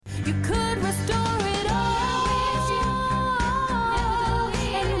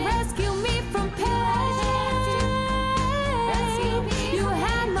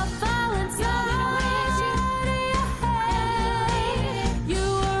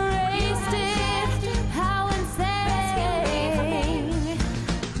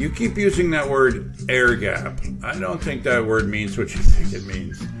You keep using that word air gap. I don't think that word means what you think it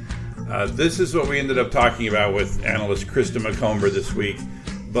means. This is what we ended up talking about with analyst Krista Macomber this week.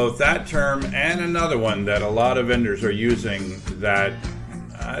 Both that term and another one that a lot of vendors are using that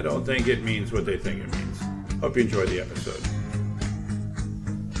I don't think it means what they think it means. Hope you enjoy the episode.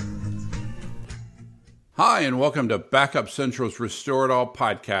 Hi, and welcome to Backup Central's Restore It All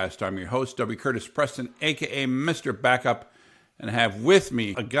podcast. I'm your host, W. Curtis Preston, a.k.a. Mr. Backup, and I have with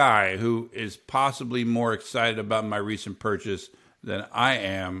me a guy who is possibly more excited about my recent purchase than I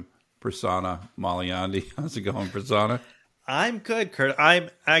am, Prasanna Malaiyandi. How's it going, Prasanna? I'm good, Kurt. I'm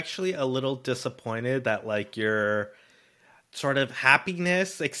actually a little disappointed that your sort of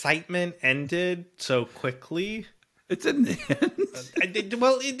happiness, excitement ended so quickly. It didn't end.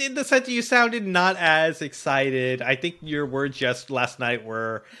 Well, in the sense you sounded not as excited. I think your words just last night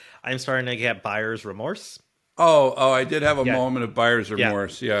were, I'm starting to get buyer's remorse. Oh, I did have a moment of buyer's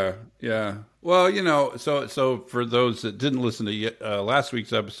remorse. Yeah. Well, so for those that didn't listen to last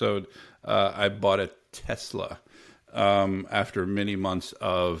week's episode, I bought a Tesla after many months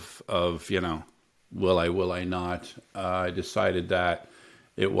of will I not? I decided that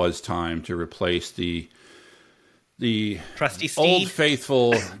it was time to replace the trusty steed? Old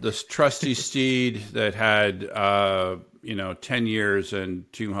Faithful, this trusty steed that had 10 years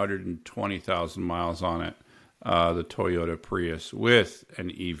and 220,000 miles on it. The Toyota Prius with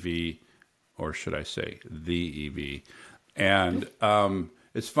an EV, or should I say the EV. And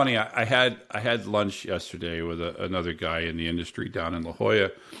it's funny, I had lunch yesterday with another guy in the industry down in La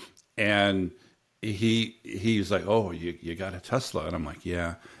Jolla, and he's like, oh, you got a Tesla? And I'm like,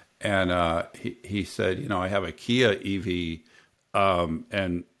 yeah. And he said, I have a Kia EV,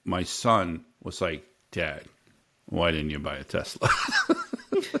 and my son was like, Dad, why didn't you buy a Tesla?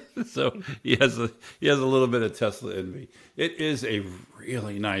 So he has a little bit of Tesla envy. It is a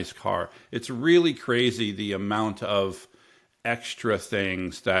really nice car. It's really crazy the amount of extra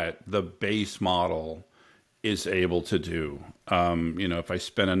things that the base model is able to do. If I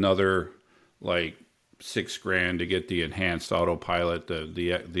spend another like $6,000 to get the enhanced autopilot,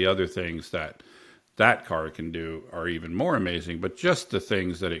 the other things that car can do are even more amazing. But just the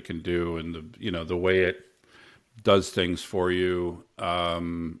things that it can do, and the way it does things for you,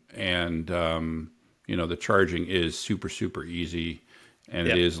 the charging is super, super easy, and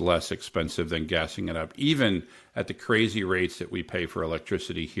It is less expensive than gassing it up, even at the crazy rates that we pay for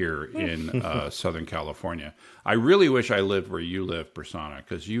electricity here in Southern California. I really wish I lived where you live, Prasanna,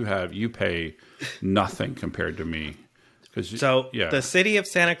 because you pay nothing compared to me. The city of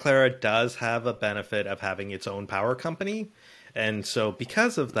Santa Clara does have a benefit of having its own power company. And so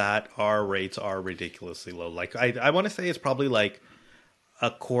because of that, our rates are ridiculously low. Like I want to say it's probably like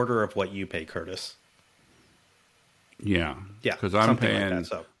a quarter of what you pay, Curtis. Yeah. Because I'm paying at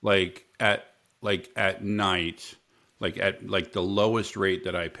night, at the lowest rate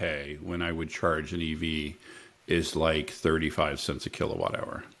that I pay when I would charge an EV is like 35 cents a kilowatt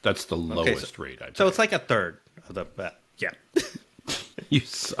hour. That's the lowest rate I pay. So it's like a third of the yeah. You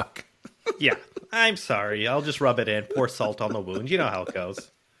suck. Yeah, I'm sorry. I'll just rub it in. Pour salt on the wound. You know how it goes.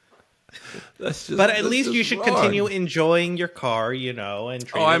 But at least you should continue enjoying your car, and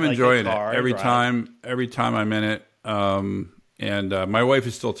treat I'm it like enjoying a car it every time. Every time I'm in it, and my wife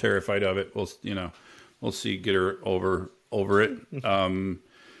is still terrified of it. We'll see. Get her over it.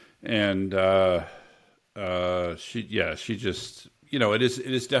 She just it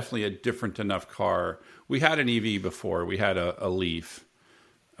is definitely a different enough car. We had an EV before. We had a Leaf.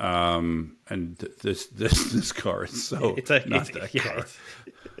 And this car is car.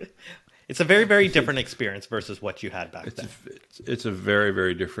 It's a very, very different experience versus what you had back then. It's a very,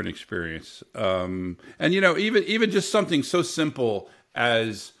 very different experience. And even just something so simple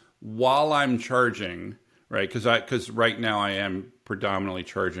as while I'm charging, right? Because right now I am predominantly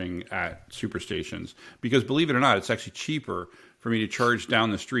charging at superstations, because believe it or not, it's actually cheaper for me to charge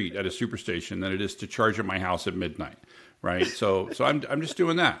down the street at a superstation than it is to charge at my house at midnight. Right, so I'm just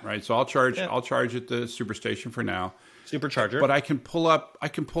doing that. Right, so I'll charge at the superstation for now. Supercharger, but I can pull up.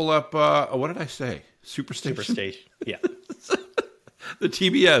 What did I say? Superstation. Yeah. the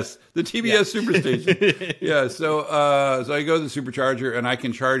TBS superstation. Yeah. So I go to the supercharger and I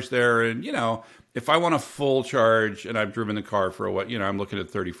can charge there, and if I want a full charge and I've driven the car for I'm looking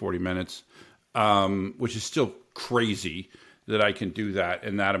at 30, 40 minutes, which is still crazy that I can do that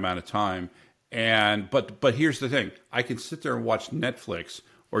in that amount of time. But here's the thing. I can sit there and watch Netflix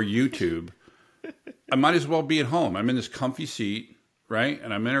or YouTube. I might as well be at home. I'm in this comfy seat, right?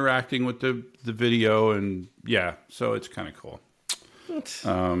 And I'm interacting with the video, and so it's kind of cool.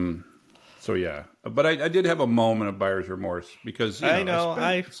 So yeah, but I did have a moment of buyer's remorse because I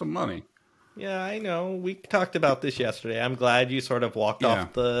spent some money. Yeah, I know. We talked about this yesterday. I'm glad you sort of walked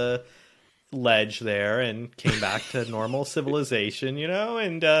off the ledge there and came back to normal civilization,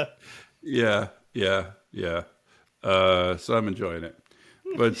 and yeah. So I'm enjoying it.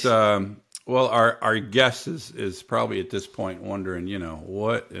 But well, our guest is probably at this point wondering,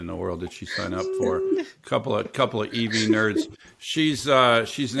 what in the world did she sign up for? Couple of EV nerds. She's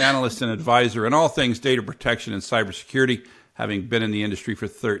an analyst and advisor in all things data protection and cybersecurity, having been in the industry for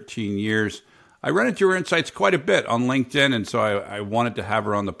 13 years. I run into her insights quite a bit on LinkedIn, and so I wanted to have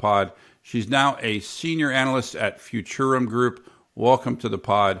her on the pod. She's now a senior analyst at Futurum Group. Welcome to the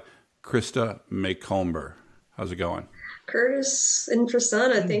pod, Krista Macomber. How's it going? Curtis and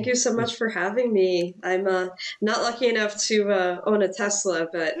Prasanna, thank you so much for having me. I'm not lucky enough to own a Tesla,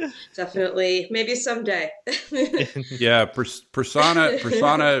 but definitely maybe someday. Yeah,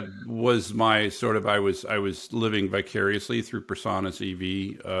 Prasanna was my sort of I was living vicariously through Prasanna's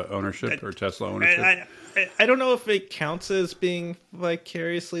EV ownership or Tesla ownership. I don't know if it counts as being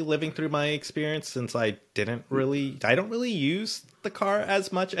vicariously living through my experience, since I don't really use the car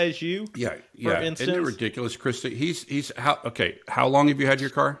as much as you. Yeah. For instance. Isn't it ridiculous, Krista? How long have you had your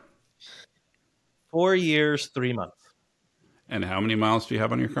car? 4 years, 3 months. And how many miles do you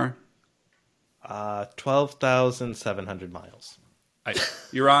have on your car? 12,700 miles.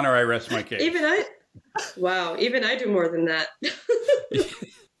 Your Honor, I rest my case. Even I do more than that.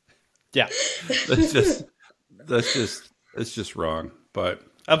 Yeah. That's just wrong. But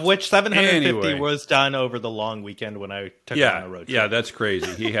of which 750 was done over the long weekend when I took it on a road trip. Yeah, that's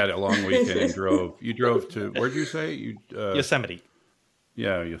crazy. He had a long weekend and drove. You drove to, where'd you say? Yosemite.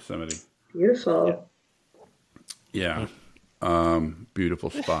 Yeah, Yosemite. Beautiful. Yeah. Beautiful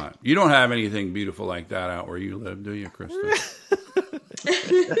spot. You don't have anything beautiful like that out where you live, do you, Krista?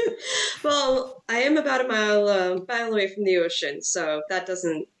 Well, I am about a mile away from the ocean, so that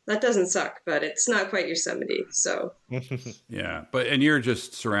doesn't suck, but it's not quite Yosemite, so. Yeah, and you're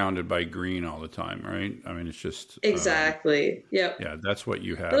just surrounded by green all the time, right? I mean, it's just exactly. Yep. Yeah, that's what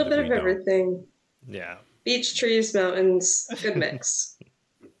you have. A little bit of everything. Yeah. Beach, trees, mountains, good mix.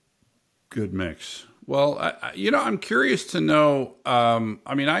 Good mix. Well, I'm curious to know.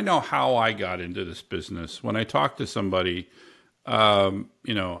 I know how I got into this business. When I talk to somebody, I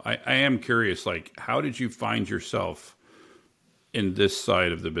am curious. Like, how did you find yourself in this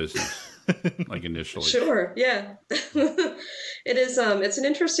side of the business, like initially? Sure. Yeah. It is. It's an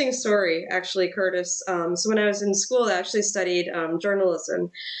interesting story, actually, Curtis. So when I was in school, I actually studied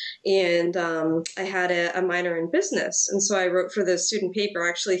journalism, and I had a minor in business. And so I wrote for the student paper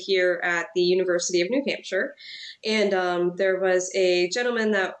actually here at the University of New Hampshire. And there was a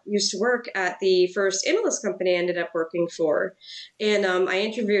gentleman that used to work at the first analyst company I ended up working for. And I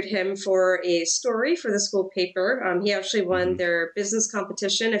interviewed him for a story for the school paper. He actually won their business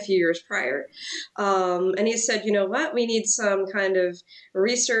competition a few years prior. And he said, you know what, we need some kind of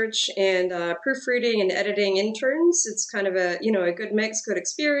research and proofreading and editing interns. It's kind of a good mix, good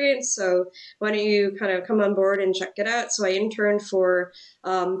experience. So why don't you kind of come on board and check it out? So I interned for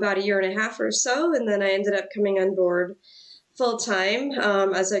about a year and a half or so. And then I ended up coming on board full time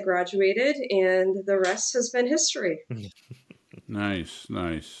as I graduated, and the rest has been history. Nice.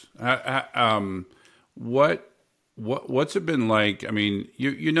 What's it been like? I mean,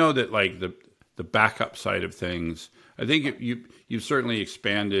 you know that like the backup side of things. I think you've certainly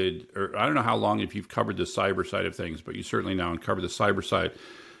expanded, or I don't know how long if you've covered the cyber side of things, but you certainly now cover the cyber side.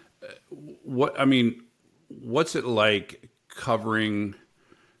 What's it like covering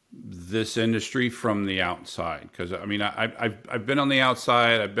this industry from the outside? Because I mean, I've been on the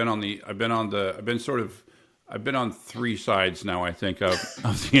outside. I've been on three sides now, I think, of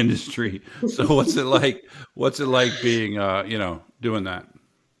the industry. So what's it like? What's it like being doing that?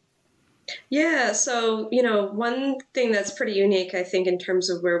 Yeah, so one thing that's pretty unique, I think, in terms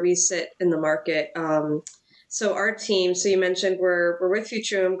of where we sit in the market. So our team, so you mentioned we're with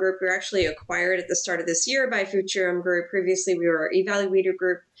Futurum Group. We were actually acquired at the start of this year by Futurum Group. Previously, we were Evaluator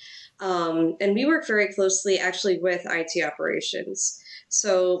Group. And we work very closely actually with IT operations.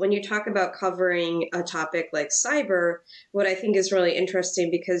 So when you talk about covering a topic like cyber, what I think is really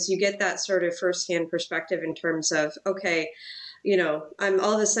interesting, because you get that sort of firsthand perspective in terms of, okay, I'm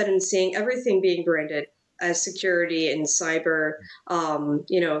all of a sudden seeing everything being branded as security and cyber. How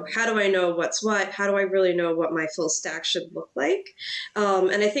do I know what's what? How do I really know what my full stack should look like?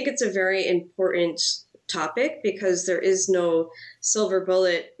 And I think it's a very important topic because there is no silver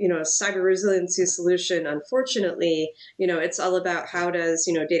bullet, cyber resiliency solution. Unfortunately, it's all about how does,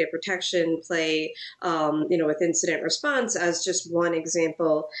 data protection play, with incident response as just one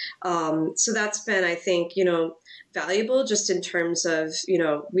example. So that's been, I think, valuable just in terms of,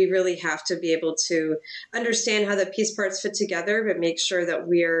 we really have to be able to understand how the piece parts fit together, but make sure that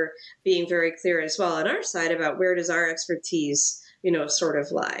we're being very clear as well on our side about where does our expertise, sort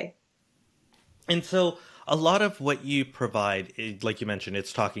of lie. And so a lot of what you provide, like you mentioned,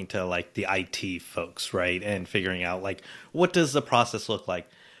 it's talking to like the IT folks, right? And figuring out like, what does the process look like?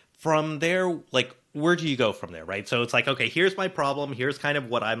 From there, like, where do you go from there, right? So it's like, okay, here's my problem. Here's kind of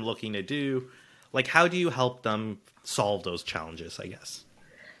what I'm looking to do. Like, how do you help them solve those challenges, I guess?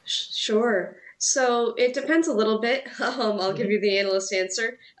 Sure. So it depends a little bit. I'll give you the analyst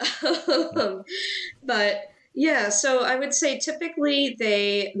answer. But yeah, so I would say typically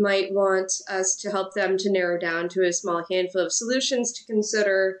they might want us to help them to narrow down to a small handful of solutions to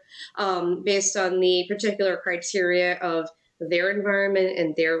consider based on the particular criteria of their environment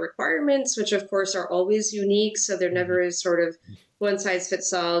and their requirements, which of course are always unique. So there never is sort of one size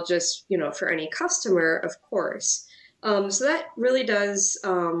fits all just, for any customer, of course. So that really does,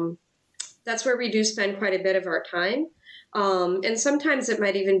 that's where we do spend quite a bit of our time. And sometimes it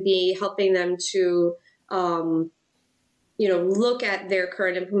might even be helping them to, look at their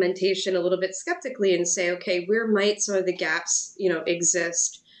current implementation a little bit skeptically and say, okay, where might some of the gaps,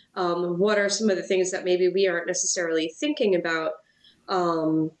 exist? What are some of the things that maybe we aren't necessarily thinking about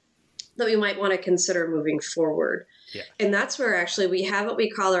that we might want to consider moving forward? Yeah. And that's where actually we have what we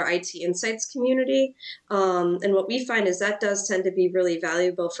call our IT Insights community. And what we find is that does tend to be really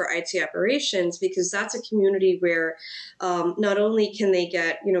valuable for IT operations because that's a community where not only can they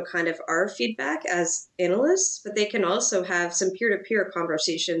get, kind of our feedback as analysts, but they can also have some peer-to-peer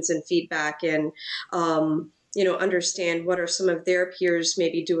conversations and feedback and, understand what are some of their peers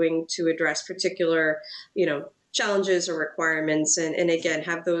maybe doing to address particular, challenges or requirements. And again,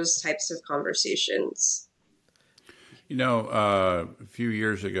 have those types of conversations. A few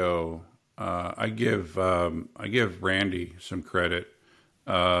years ago, I give Randy some credit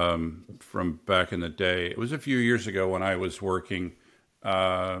from back in the day. It was a few years ago when I was working.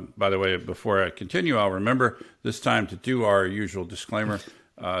 By the way, before I continue, I'll remember this time to do our usual disclaimer.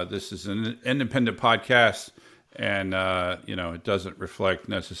 This is an independent podcast, and it doesn't reflect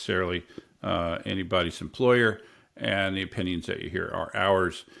necessarily anybody's employer, and the opinions that you hear are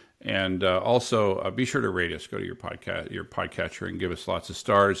ours. And also, be sure to rate us. Go to your podcatcher, and give us lots of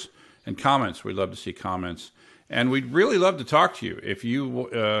stars and comments. We'd love to see comments, and we'd really love to talk to you. If you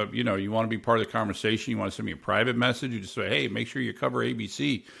you want to be part of the conversation, you want to send me a private message. You just say, hey, make sure you cover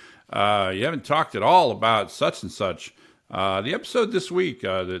ABC. You haven't talked at all about such and such. The episode this week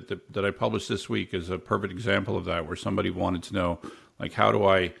that I published this week is a perfect example of that, where somebody wanted to know, like, how do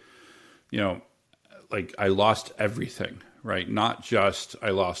I, I lost everything. Right, not just I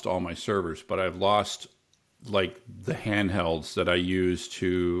lost all my servers, but I've lost like the handhelds that I use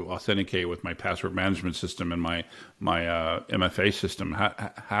to authenticate with my password management system and my MFA system.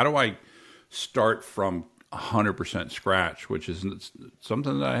 How do I start from 100% scratch, which is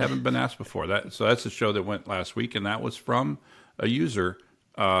something that I haven't been asked before. So that's the show that went last week, and that was from a user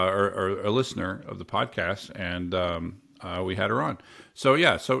or a listener of the podcast, and we had her on. So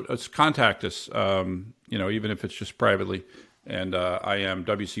yeah, so let's contact us, even if it's just privately. And I am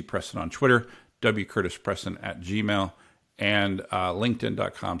WC Preston on Twitter, wcurtispreston@gmail, and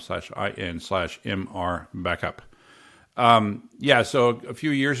linkedin.com/in/mrbackup. So a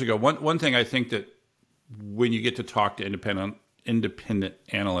few years ago, one thing I think that when you get to talk to independent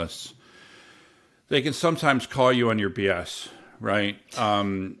analysts, they can sometimes call you on your BS, right?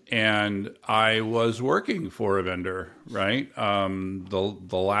 And I was working for a vendor, right? The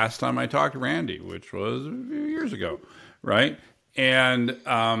last time I talked to Randy, which was a few years ago, right?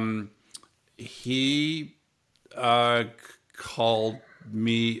 And he called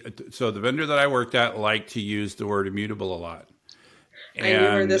me. So the vendor that I worked at liked to use the word immutable a lot. And, I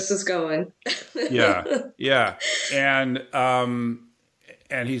knew where this is going. yeah.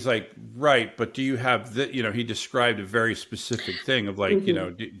 And he's like, right, but do you have the, he described a very specific thing of like,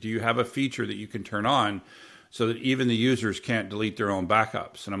 mm-hmm. Do you have a feature that you can turn on so that even the users can't delete their own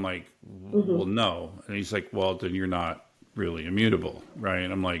backups? And I'm like, mm-hmm. Well, no. And he's like, well, then you're not really immutable, right?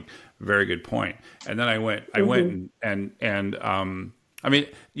 And I'm like, very good point. And then I went and I mean,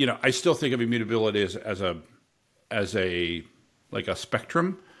 I still think of immutability as a like a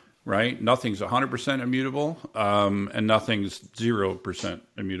spectrum, right? Nothing's 100% immutable, and nothing's 0%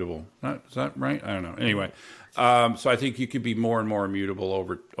 immutable. Is that right? I don't know. Anyway, so I think you could be more and more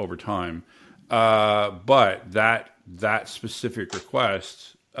immutable over time. But that specific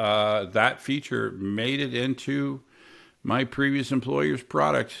request, that feature made it into my previous employer's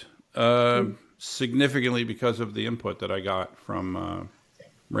product significantly because of the input that I got from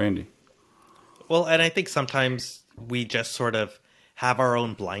Randy. Well, and I think sometimes we just sort of have our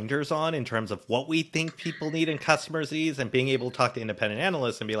own blinders on in terms of what we think people need and customers need, and being able to talk to independent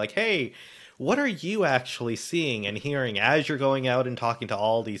analysts and be like, hey, what are you actually seeing and hearing as you're going out and talking to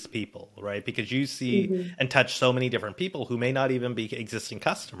all these people, right? Because you see and touch so many different people who may not even be existing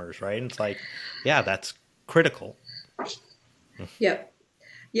customers, right? And it's like, yeah, that's critical. Yep.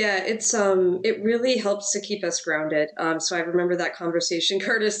 Yeah, it really helps to keep us grounded. So I remember that conversation,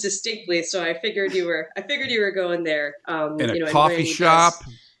 Curtis, distinctly. So I figured you were going there. In a coffee shop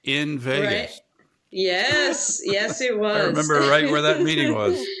in Vegas. Right? Yes, it was. I remember right where that meeting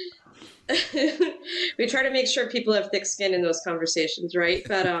was. We try to make sure people have thick skin in those conversations, right?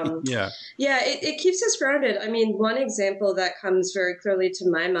 But it keeps us grounded. I mean, one example that comes very clearly to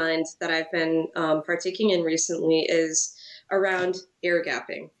my mind that I've been partaking in recently is around air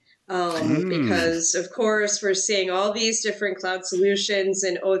gapping. Because, of course, we're seeing all these different cloud solutions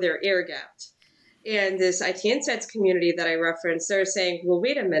and, they're air gapped. And this IT Insights community that I referenced, they're saying, well,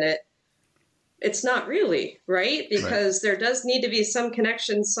 wait a minute. It's not really, right? Because there does need to be some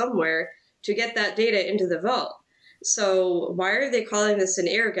connection somewhere to get that data into the vault. So why are they calling this an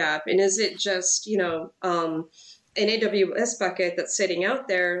air gap? And is it just, an AWS bucket that's sitting out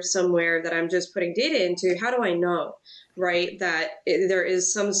there somewhere that I'm just putting data into? How do I know, right, that there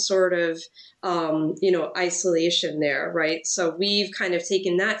is some sort of, isolation there, right? So we've kind of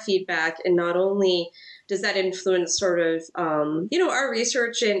taken that feedback, and not only does that influence sort of, our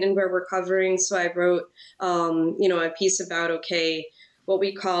research and where we're covering. So I wrote, a piece about, what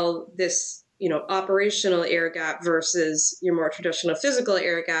we call this, operational air gap versus your more traditional physical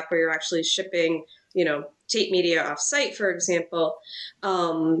air gap, where you're actually shipping, tape media off site, for example.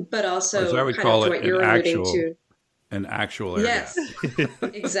 But also I would kind call of it what you're alluding to. An actual air gap.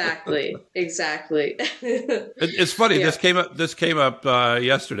 Exactly. It's funny. Yeah. This came up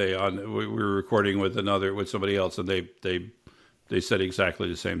yesterday. We were recording with somebody else, and they said exactly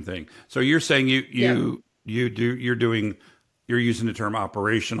the same thing. So you're saying you're using the term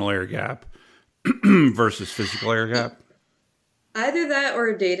operational air gap versus physical air gap? Either that or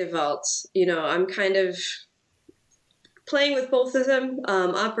a data vault. I'm kind of playing with both of them.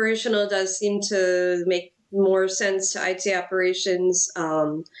 Operational does seem to make more sense to IT operations,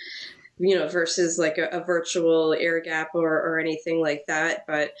 versus like a virtual air gap or anything like that.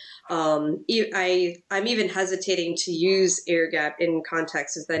 But I'm even hesitating to use air gap in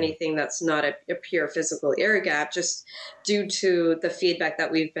context of anything that's not a pure physical air gap, just due to the feedback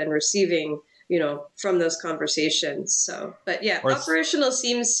that we've been receiving, from those conversations. So, but yeah, operational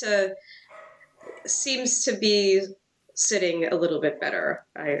seems to be sitting a little bit better.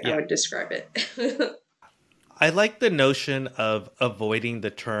 I would describe it. I like the notion of avoiding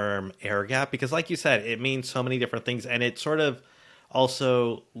the term air gap because, like you said, it means so many different things, and it sort of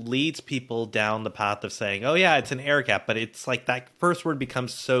also leads people down the path of saying, oh yeah, it's an air gap, but it's like that first word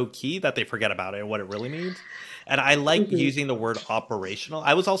becomes so key that they forget about it and what it really means. And I like using the word operational.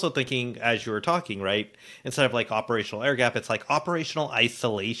 I was also thinking as you were talking, right, instead of like operational air gap, it's like operational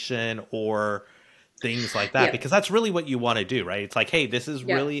isolation or things like that, because that's really what you want to do, right? It's like, hey, this is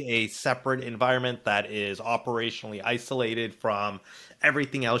really a separate environment that is operationally isolated from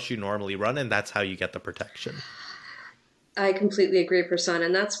everything else you normally run, and that's how you get the protection. I completely agree, Prasan,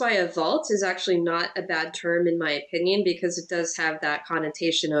 and that's why a vault is actually not a bad term in my opinion, because it does have that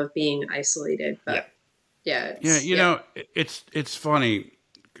connotation of being isolated. But it's funny,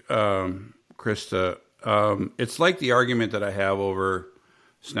 Krista. It's like the argument that I have over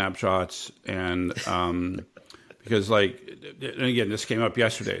snapshots and because and again, this came up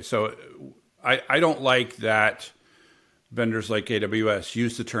yesterday. So I don't like that vendors like AWS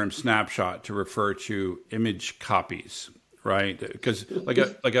use the term snapshot to refer to image copies, right? Because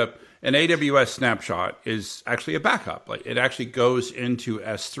an AWS snapshot is actually a backup. Like it actually goes into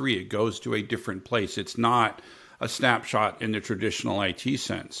S3. It goes to a different place. It's not a snapshot in the traditional IT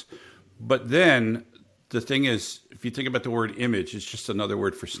sense. But then the thing is, if you think about the word image, it's just another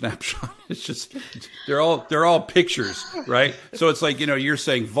word for snapshot. It's just they're all pictures, right? So it's like, you're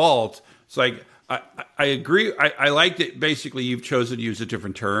saying vault. It's like I agree. I like that basically you've chosen to use a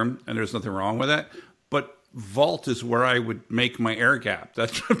different term, and there's nothing wrong with that. But vault is where I would make my air gap.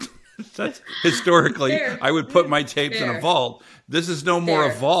 That's historically I would put my tapes in a vault. This is no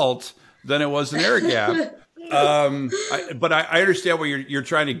more a vault than it was an air gap. But I understand where you're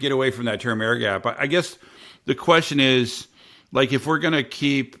trying to get away from that term air gap. I guess the question is, like, if we're going to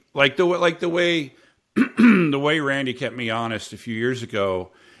keep like the way the way Randy kept me honest a few years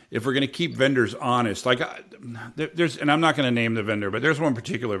ago. If we're going to keep vendors honest, there's, and I'm not going to name the vendor, but there's one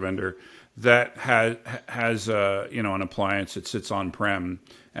particular vendor that has an appliance that sits on-prem,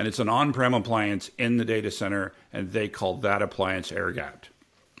 and it's an on-prem appliance in the data center, and they call that appliance air-gapped.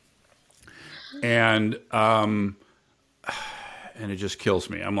 And it just kills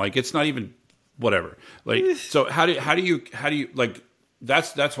me. I'm like, it's not even whatever. Like, so how do you like?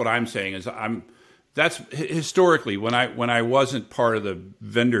 That's what I'm saying is that's historically when I wasn't part of the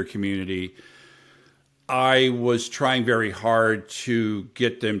vendor community, I was trying very hard to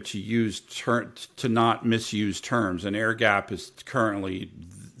get them to to not misuse terms. And air gap is currently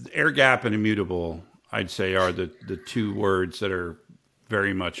air gap and immutable, I'd say, are the two words that are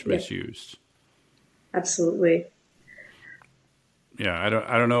very much misused. Absolutely. Yeah, I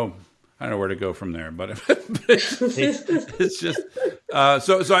don't know where to go from there, but it's just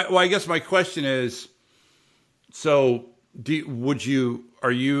I guess my question is, so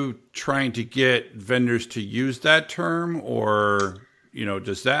are you trying to get vendors to use that term, or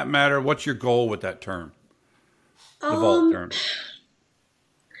does that matter? What's your goal with that term, the vault term?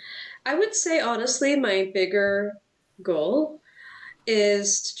 I would say honestly, my bigger goal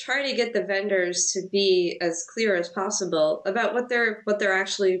is to try to get the vendors to be as clear as possible about what they're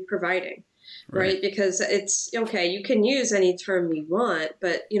actually providing, right? Because it's okay, you can use any term you want,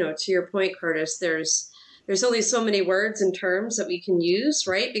 but to your point, Curtis, there's only so many words and terms that we can use,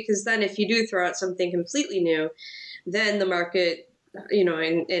 right? Because then if you do throw out something completely new, then the market, in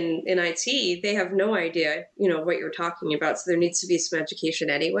IT, they have no idea, what you're talking about. So there needs to be some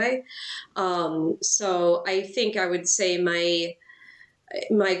education anyway. So I think I would say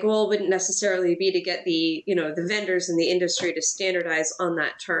my goal wouldn't necessarily be to get the vendors in the industry to standardize on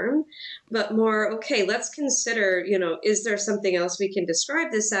that term, but more, okay, let's consider, is there something else we can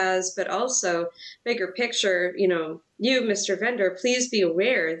describe this as, but also bigger picture, you, Mr. Vendor, please be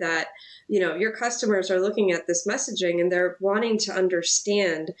aware that, your customers are looking at this messaging and they're wanting to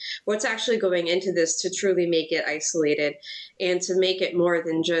understand what's actually going into this to truly make it isolated and to make it more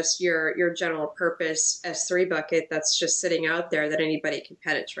than just your general purpose S3 bucket that's just sitting out there that anybody can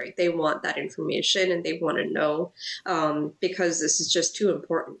penetrate. They want that information and they want to know because this is just too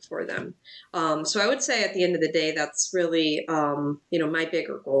important for them. So I would say at the end of the day, that's really, my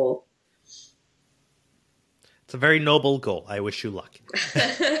bigger goal. It's a very noble goal. I wish you luck.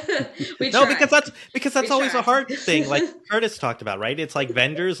 Try. because that's always a hard thing, like Curtis talked about, right? It's like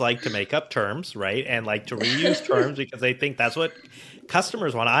vendors like to make up terms, right? And like to reuse terms because they think that's what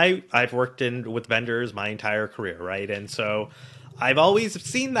customers want. I've worked with vendors my entire career, right? And so I've always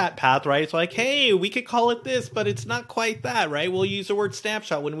seen that path, right? It's like, hey, we could call it this, but it's not quite that, right? We'll use the word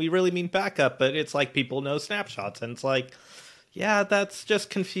snapshot when we really mean backup, but it's like people know snapshots, and it's like, yeah, that's just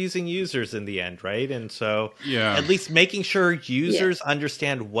confusing users in the end, right? And so at least making sure users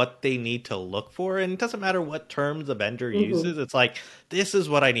understand what they need to look for. And it doesn't matter what terms the vendor uses. It's like, this is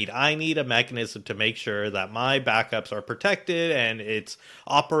what I need. I need a mechanism to make sure that my backups are protected and it's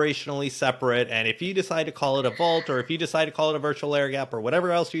operationally separate. And if you decide to call it a vault, or if you decide to call it a virtual air gap, or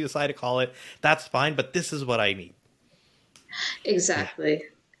whatever else you decide to call it, that's fine. But this is what I need. Exactly. Yeah.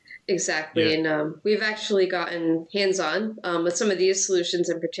 Exactly. Yeah. And we've actually gotten hands-on with some of these solutions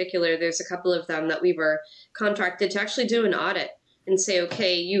in particular. There's a couple of them that we were contracted to actually do an audit and say,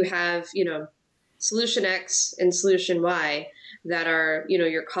 okay, you have, solution X and solution Y that are,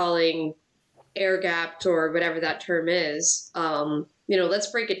 you're calling air gapped or whatever that term is.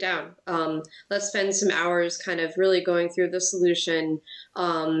 Let's break it down. Let's spend some hours kind of really going through the solution.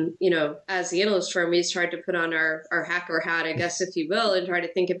 As the analyst firm, we tried to put on our hacker hat, I guess, if you will, and try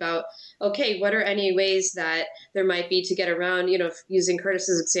to think about, okay, what are any ways that there might be to get around, using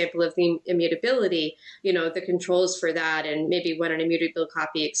Curtis's example of the immutability, the controls for that, and maybe when an immutable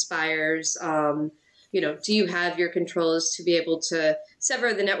copy expires, do you have your controls to be able to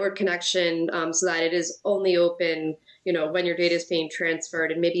sever the network connection so that it is only open, when your data is being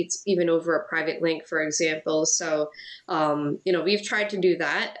transferred, and maybe it's even over a private link, for example. So, we've tried to do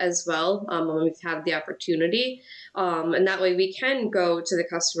that as well when we've had the opportunity. And that way we can go to the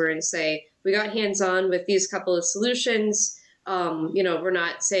customer and say, we got hands-on with these couple of solutions. We're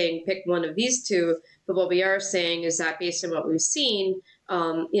not saying pick one of these two, but what we are saying is that based on what we've seen,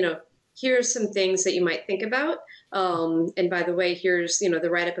 here's some things that you might think about. And by the way, here's, the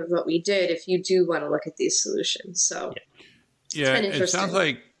write-up of what we did if you do want to look at these solutions. So yeah, it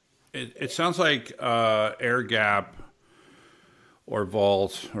sounds like air gap or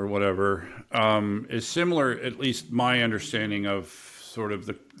vault or whatever is similar, at least my understanding of sort of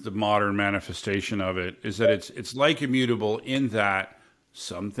the modern manifestation of it is that it's like immutable in that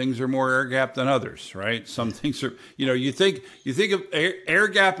Some things are more air gap than others, right? Some things are, you think of air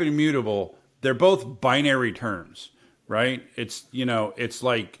gap and immutable, they're both binary terms, right? It's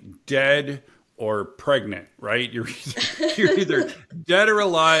like dead or pregnant, right? You're either dead or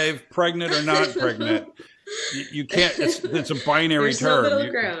alive, pregnant or not pregnant. You can't. It's a binary There's term. No middle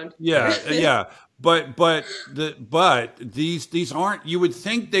ground. Yeah. But these aren't. You would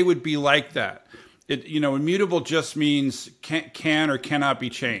think they would be like that. Immutable just means can or cannot be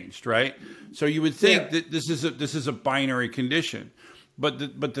changed, right? So you would think that this is a binary condition, but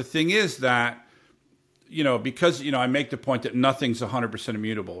the thing is that because I make the point that nothing's 100%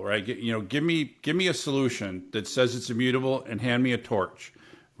 immutable, right? Give me a solution that says it's immutable and hand me a torch,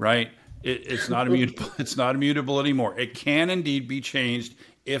 right? It's not immutable. It's not immutable anymore. It can indeed be changed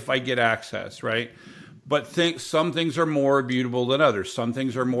if I get access, right? But some things are more immutable than others. Some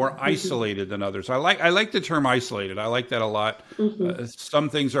things are more isolated than others. I like the term isolated. I like that a lot. Some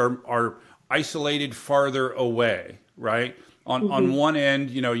things are isolated farther away, right? On one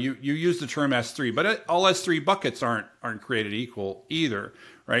end, you use the term S3, but all S3 buckets aren't created equal either,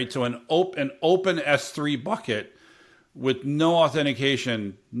 right? So an open S3 bucket with no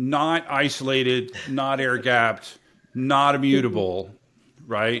authentication, not isolated, not air gapped, not immutable,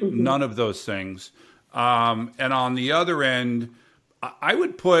 right? None of those things. And on the other end, I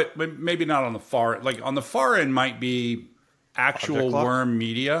would put, maybe not on the far, like on the far end might be actual worm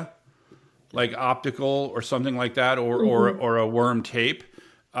media, like optical or something like that, or a worm tape,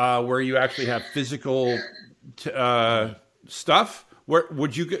 where you actually have physical stuff. Where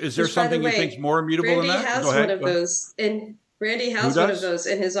would you? Is there something you think is more immutable than that? Has one of those, and Randy has one of those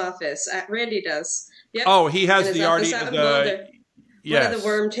in his office. Randy does. Yep. Oh, he has the one of the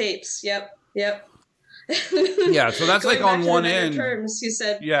worm tapes. Yep. Yeah, so that's like on one end. Terms, you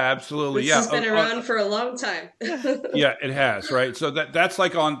said. Yeah, absolutely. This has been around for a long time. Yeah, it has, right? So that's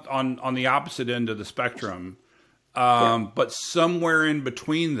like on the opposite end of the spectrum, but somewhere in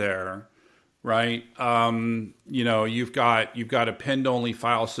between there, right? You've got append-only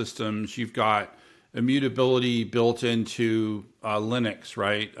file systems. You've got immutability built into Linux,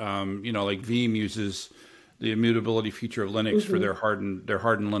 right? Like Veeam uses the immutability feature of Linux for their hardened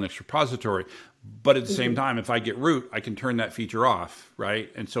Linux repository. But at the same time, if I get root, I can turn that feature off,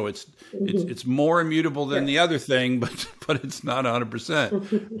 right? And so it's more immutable than the other thing, but it's not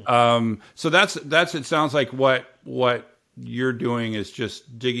 100%. So that's it sounds like what you're doing is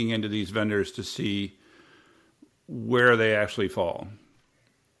just digging into these vendors to see where they actually fall.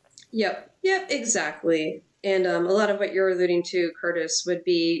 Yep, exactly. And a lot of what you're alluding to, Curtis, would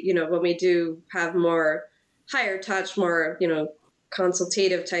be, when we do have more higher touch, more,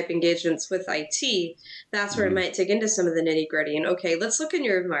 consultative type engagements with IT, that's where it might dig into some of the nitty gritty. And okay, let's look in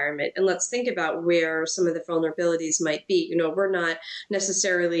your environment and let's think about where some of the vulnerabilities might be. We're not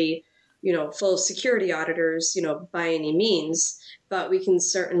necessarily, full security auditors, by any means, but we can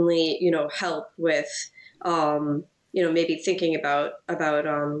certainly, help with, maybe thinking about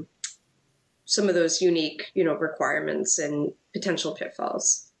some of those unique, requirements and potential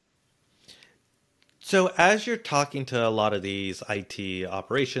pitfalls. So as you're talking to a lot of these IT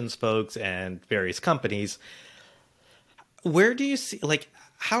operations folks and various companies, where do you see,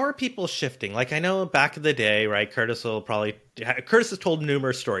 how are people shifting? I know back in the day, right, Curtis has told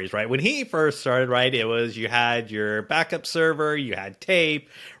numerous stories, right? When he first started, right, it was you had your backup server, you had tape,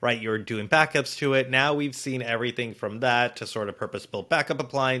 right? You were doing backups to it. Now we've seen everything from that to sort of purpose-built backup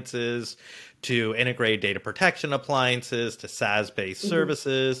appliances, to integrated data protection appliances, to SaaS-based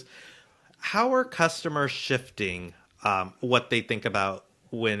services. How are customers shifting what they think about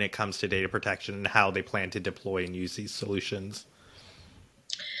when it comes to data protection and how they plan to deploy and use these solutions?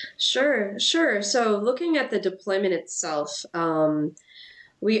 Sure. So looking at the deployment itself,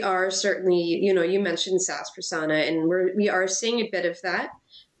 we are certainly, you mentioned SaaS persona, and we are seeing a bit of that.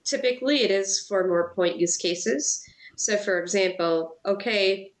 Typically, it is for more point use cases. So for example,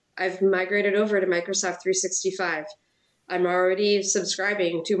 okay, I've migrated over to Microsoft 365. I'm already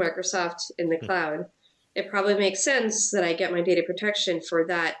subscribing to Microsoft in the cloud. It probably makes sense that I get my data protection for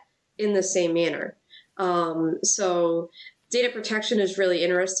that in the same manner. So data protection is really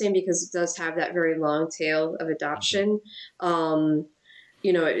interesting because it does have that very long tail of adoption.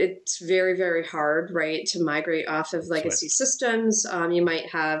 It's very, very hard, right, to migrate off of legacy systems. You might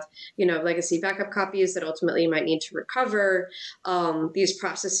have, legacy backup copies that ultimately you might need to recover. These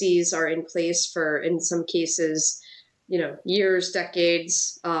processes are in place for, in some cases, years,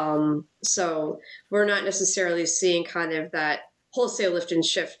 decades. So we're not necessarily seeing kind of that wholesale lift and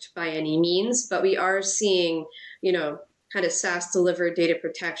shift by any means, but we are seeing, kind of SaaS delivered data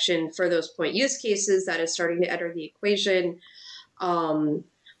protection for those point use cases that is starting to enter the equation.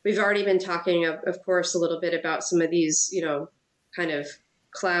 We've already been talking, of course, a little bit about some of these, kind of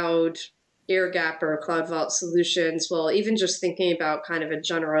cloud air gap or cloud vault solutions. Well, even just thinking about kind of a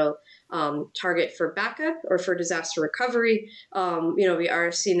general target for backup or for disaster recovery, we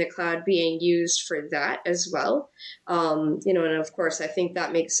are seeing the cloud being used for that as well. And of course, I think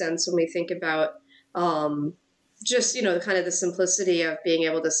that makes sense when we think about just, kind of the simplicity of being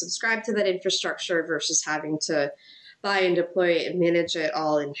able to subscribe to that infrastructure versus having to buy and deploy it and manage it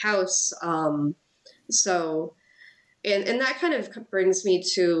all in-house. And that kind of brings me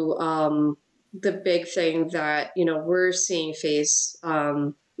to the big thing that, we're seeing face,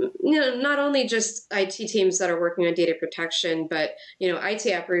 not only just IT teams that are working on data protection, but, IT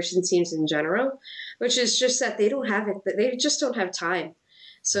operations teams in general, which is just that they just don't have time.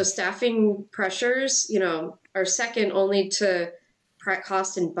 So staffing pressures, are second only to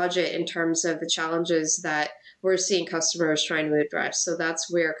cost and budget in terms of the challenges that we're seeing customers trying to address. So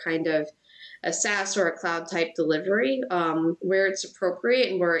that's where kind of a SaaS or a cloud type delivery, where it's appropriate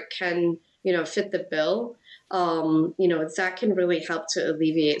and where it can, fit the bill, that can really help to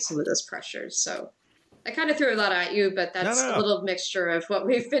alleviate some of those pressures. So I kind of threw a lot at you, but that's a little mixture of what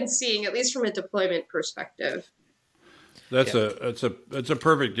we've been seeing, at least from a deployment perspective. That's a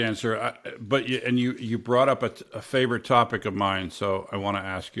perfect answer. But you brought up a favorite topic of mine, so I want to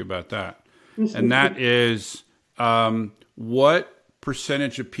ask you about that. And that is, what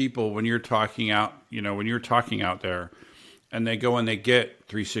percentage of people, when you're talking out there, and they go and they get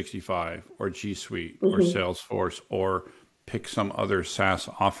 365 or G Suite or Salesforce or pick some other SaaS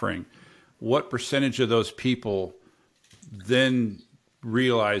offering, what percentage of those people then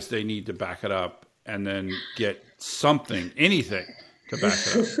realize they need to back it up and then get anything to back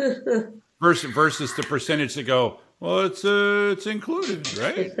it up versus the percentage that go, well, it's included,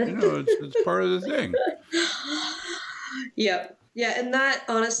 right? It's part of the thing. Yep. Yeah. And that,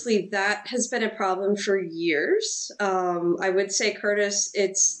 honestly, that has been a problem for years. I would say, Curtis,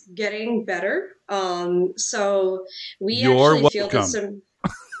 it's getting better. So we actually fielded some...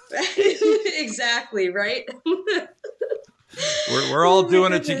 Exactly, right? We're all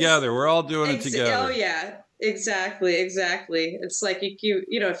doing it together. We're all doing it together. Oh, yeah. Exactly. It's like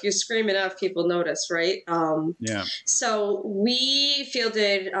if you scream enough, people notice, right? Yeah. So we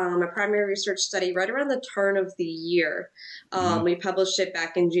fielded a primary research study right around the turn of the year. We published it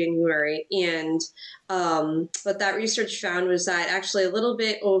back in January, and what that research found was that actually a little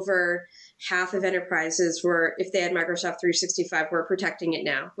bit over half of enterprises were, if they had Microsoft 365, were protecting it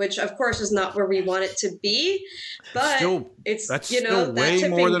now, which of course is not where we want it to be, but that's still way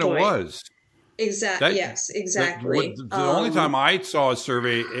more than it was. Exactly. Yes, exactly. The only time I saw a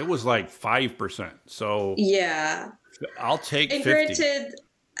survey, it was like 5%. So yeah, I'll take and 50. Granted,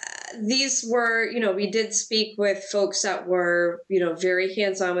 these were, we did speak with folks that were, very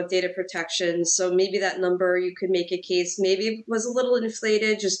hands-on with data protection. So maybe that number, you could make a case, maybe was a little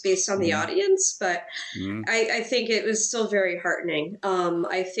inflated just based on the audience. But I think it was still very heartening.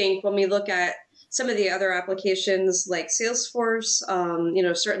 I think when we look at some of the other applications like Salesforce,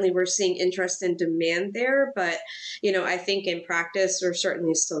 certainly we're seeing interest and demand there. But, I think in practice, we're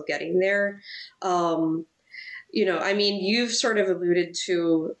certainly still getting there. You've sort of alluded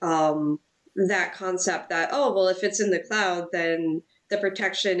to that concept that, if it's in the cloud, then the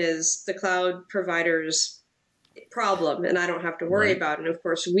protection is the cloud provider's problem and I don't have to worry about it. And of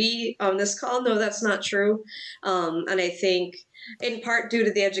course, we on this call know that's not true. And I think in part due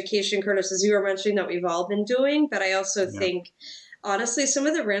to the education, Curtis, as you were mentioning, that we've all been doing, but I also think honestly, some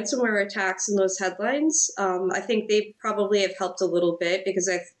of the ransomware attacks in those headlines, I think they probably have helped a little bit because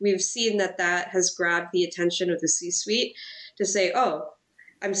we've seen that has grabbed the attention of the C-suite to say,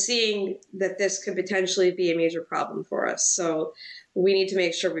 I'm seeing that this could potentially be a major problem for us. So we need to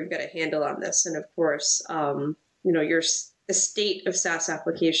make sure we've got a handle on this. And of course, the state of SaaS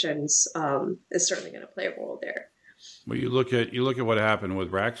applications is certainly going to play a role there. Well, you look at what happened with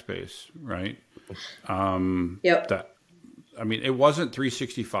Rackspace, right? Yep. It wasn't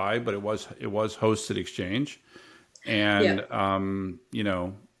 365, but it was hosted Exchange, and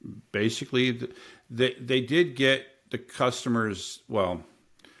basically they did get the customers. Well,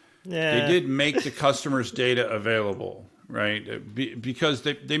 they did make the customers' data available, right? Because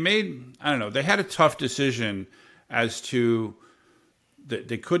they made, I don't know, they had a tough decision as to that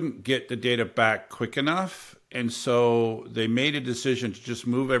they couldn't get the data back quick enough. And so they made a decision to just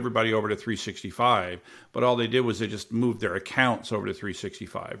move everybody over to 365. But all they did was they just moved their accounts over to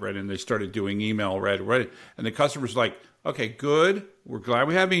 365, right? And they started doing email, right? And the customer's like, okay, good. We're glad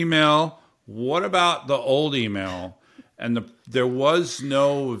we have email. What about the old email? And there was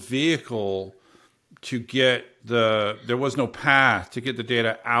no vehicle to get there was no path to get the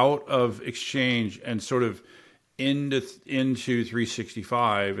data out of Exchange and sort of into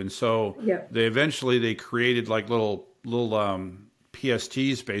 365, and so they created like little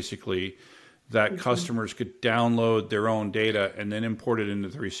PSTs basic's that customers could download their own data and then import it into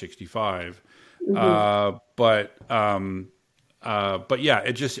 365. But yeah,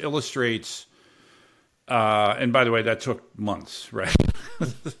 it just illustrates. And by the way, that took months, right?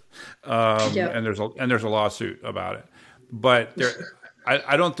 And there's a lawsuit about it. But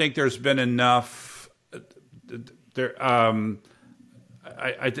I don't think there's been enough.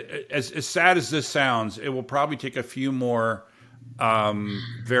 As sad as this sounds, it will probably take a few more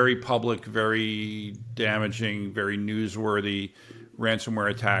very public, very damaging, very newsworthy ransomware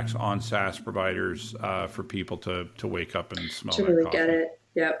attacks on SaaS providers for people to wake up and smell to that really coffee. get it.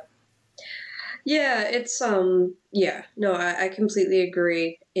 Yep. Yeah, it's no, I completely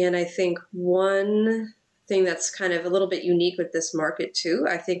agree. And I think one thing that's kind of a little bit unique with this market too,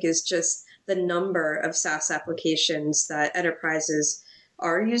 I think, is just the number of SaaS applications that enterprises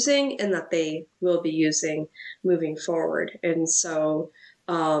are using and that they will be using moving forward. And so,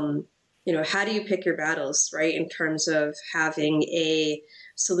 how do you pick your battles, right? In terms of having a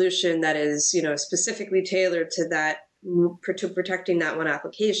solution that is, specifically tailored to that, to protecting that one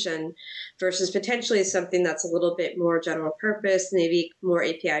application versus potentially something that's a little bit more general purpose, maybe more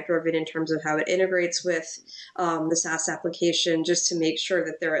API driven in terms of how it integrates with the SaaS application, just to make sure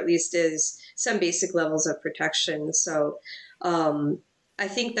that there at least is some basic levels of protection. So I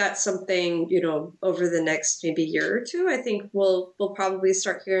think that's something, over the next maybe year or two, I think we'll probably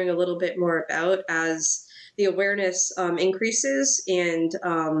start hearing a little bit more about as the awareness increases and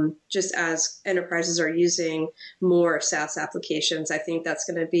just as enterprises are using more SaaS applications. I think that's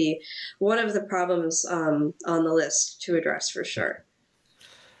going to be one of the problems on the list to address for sure.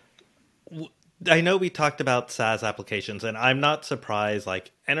 I know we talked about SaaS applications, and I'm not surprised,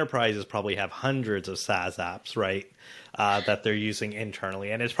 like enterprises probably have hundreds of SaaS apps, right? That they're using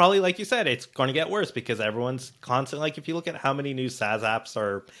internally. And it's probably, like you said, it's going to get worse because everyone's constantly, like if you look at how many new SaaS apps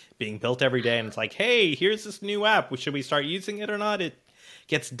are being built every day and it's like, hey, here's this new app, should we start using it or not? It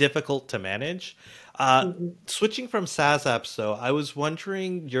gets difficult to manage. Switching from SaaS apps, though, I was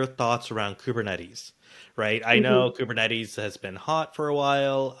wondering your thoughts around Kubernetes, right? I know Kubernetes has been hot for a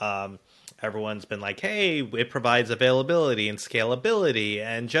while. Everyone's been like, hey, it provides availability and scalability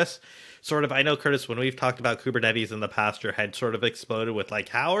and just sort of, I know, Curtis, when we've talked about Kubernetes in the past, your head sort of exploded with like,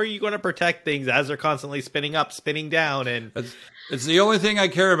 how are you going to protect things as they're constantly spinning up, spinning down? And it's the only thing I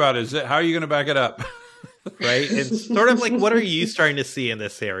care about is how are you going to back it up? Right? It's sort of like, what are you starting to see in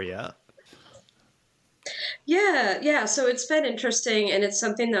this area? Yeah. So it's been interesting, and it's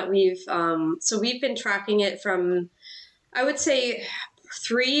something that we've been tracking it from, I would say,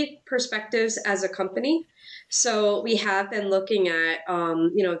 3 perspectives as a company. So we have been looking at,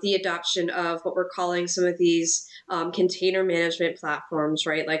 the adoption of what we're calling some of these container management platforms,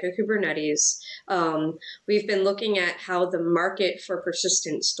 right? Like a Kubernetes. We've been looking at how the market for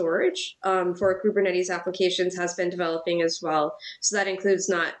persistent storage for Kubernetes applications has been developing as well. So that includes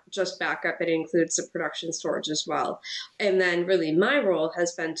not just backup, it includes the production storage as well. And then really my role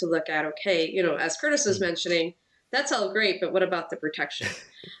has been to look at, okay, as Curtis was mentioning, that's all great, but what about the protection?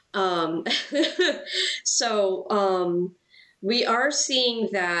 So we are seeing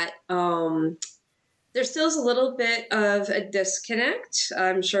that there still is a little bit of a disconnect.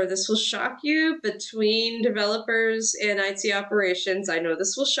 I'm sure this will shock you, between developers and IT operations. I know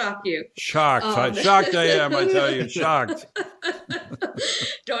this will shock you. Shocked I am, I tell you, shocked.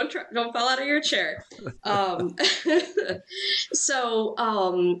 Don't fall out of your chair. So,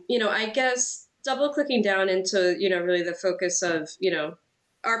 I guess double clicking down into, really the focus of,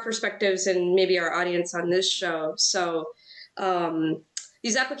 our perspectives and maybe our audience on this show. So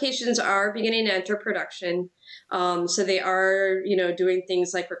these applications are beginning to enter production. So they are, doing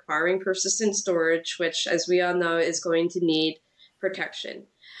things like requiring persistent storage, which, as we all know, is going to need protection.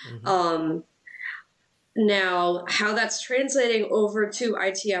 Now, how that's translating over to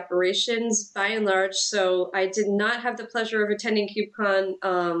IT operations, by and large. So I did not have the pleasure of attending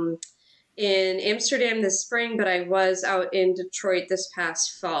KubeCon in Amsterdam this spring, but I was out in Detroit this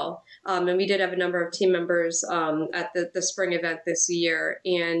past fall. And we did have a number of team members at the spring event this year.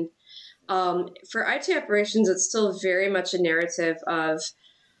 And for IT operations, it's still very much a narrative of,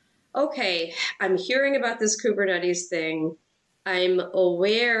 okay, I'm hearing about this Kubernetes thing. I'm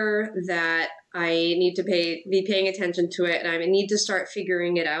aware that I need to be paying attention to it, and I need to start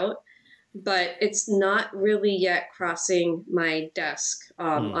figuring it out. But it's not really yet crossing my desk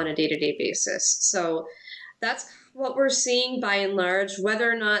on a day-to-day basis. So that's what we're seeing by and large.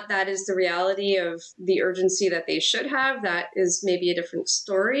 Whether or not that is the reality of the urgency that they should have, that is maybe a different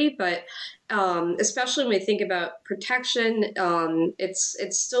story. But especially when we think about protection, it's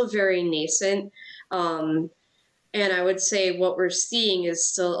still very nascent. And I would say what we're seeing is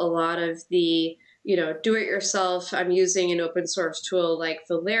still a lot of the, do it yourself. I'm using an open source tool like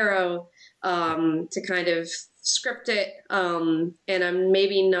Valero to kind of script it. And I'm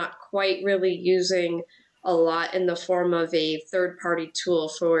maybe not quite really using a lot in the form of a third-party tool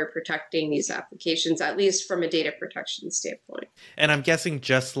for protecting these applications, at least from a data protection standpoint. And I'm guessing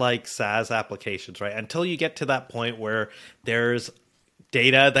just like SaaS applications, right? Until you get to that point where there's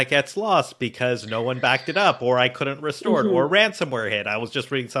data that gets lost because no one backed it up, or I couldn't restore it, or ransomware hit. I was just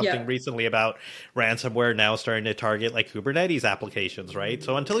reading something recently about ransomware now starting to target like Kubernetes applications, right?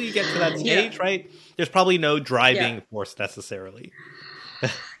 So until you get to that stage, right, there's probably no driving force necessarily.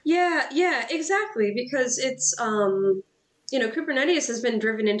 Yeah, exactly. Because it's, Kubernetes has been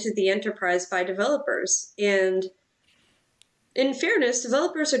driven into the enterprise by developers. And in fairness,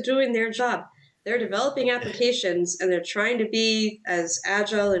 developers are doing their job. They're developing applications and they're trying to be as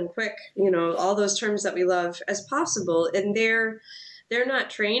agile and quick, all those terms that we love, as possible. And they're not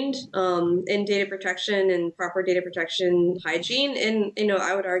trained in data protection and proper data protection hygiene. And,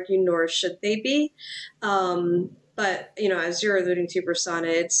 I would argue nor should they be. But, as you're alluding to, Prasanna,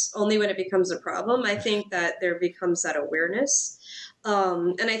 it's only when it becomes a problem, I think, that there becomes that awareness.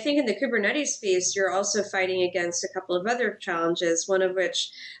 And I think in the Kubernetes space, you're also fighting against a couple of other challenges, one of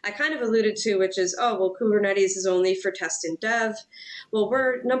which I kind of alluded to, which is, Kubernetes is only for test and dev. Well,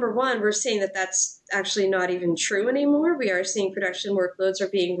 we're seeing that that's actually not even true anymore. We are seeing production workloads are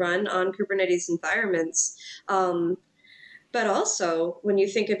being run on Kubernetes environments. But also, when you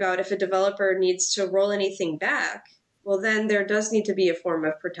think about if a developer needs to roll anything back, well, then there does need to be a form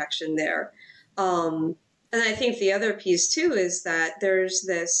of protection there. And I think the other piece, too, is that there's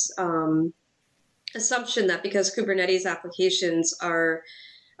this assumption that because Kubernetes applications are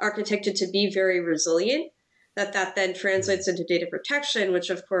architected to be very resilient, that then translates into data protection, which,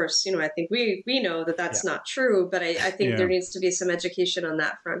 of course, I think we know that that's not true. But I think there needs to be some education on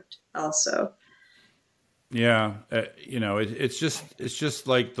that front also. Yeah, it's just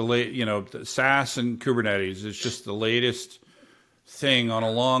like the SaaS and Kubernetes is just the latest thing on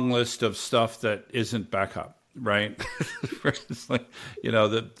a long list of stuff that isn't backup, right? It's like,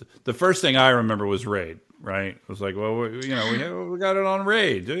 the first thing I remember was RAID, right? It was like, well, we got it on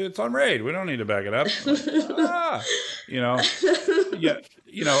RAID. It's on RAID. We don't need to back it up.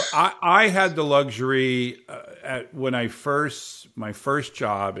 I had the luxury my first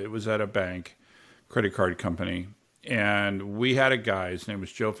job, it was at a bank, credit card company, and we had a guy, his name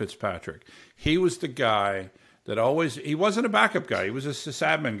was Joe Fitzpatrick. He was the guy that he wasn't a backup guy, he was a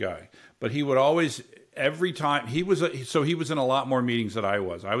sysadmin guy, but he would always, every time, he was in a lot more meetings than I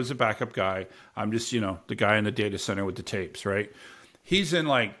was. I was a backup guy. I'm just, the guy in the data center with the tapes, right? He's in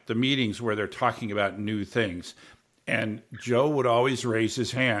like the meetings where they're talking about new things. And Joe would always raise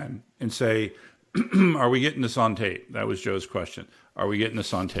his hand and say, are we getting this on tape? That was Joe's question. Are we getting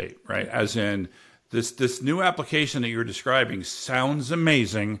this on tape, right? As in, this new application that you're describing sounds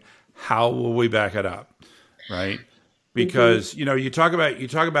amazing. How will we back it up, right? Because you talk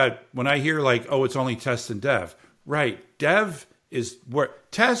about when I hear like, oh, it's only test and dev, right? Dev is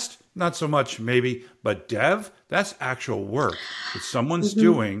work. Test, not so much maybe, but dev, that's actual work that someone's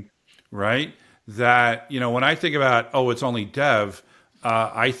doing, right? That when I think about, oh, it's only dev,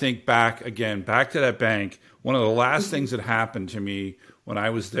 I think back to that bank. One of the last things that happened to me when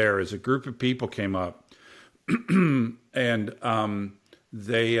I was there is a group of people came up and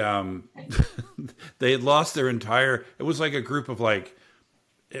they had lost their entire, it was like a group of like,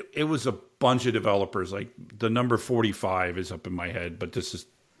 it was a bunch of developers, like the number 45 is up in my head, but this is,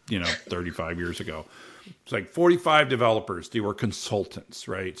 35 years ago. It's like 45 developers. They were consultants,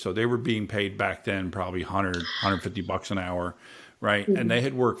 right? So they were being paid back then probably $150 an hour, right? And they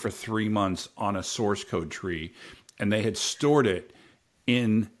had worked for 3 months on a source code tree, and they had stored it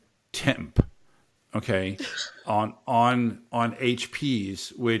in temp, okay, on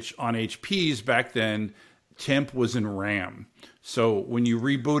HPs, which on HPs back then, temp was in RAM. So when you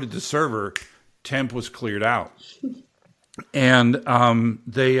rebooted the server, temp was cleared out. And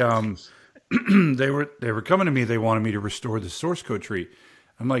they were coming to me. They wanted me to restore the source code tree.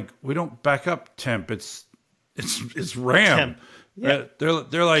 I'm like, we don't back up temp. It's RAM. Temp. Yeah.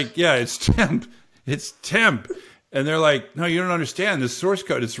 They're like, yeah, it's temp. It's temp. And they're like, no, you don't understand this source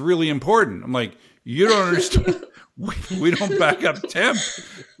code. It's really important. I'm like, you don't understand. We don't back up temp,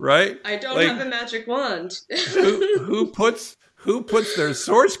 right? I don't have a magic wand. who puts their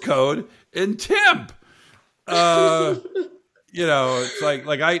source code in temp? It's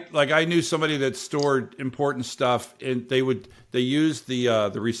like I knew somebody that stored important stuff, and they used the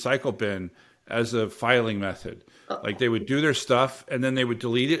recycle bin as a filing method. Like they would do their stuff, and then they would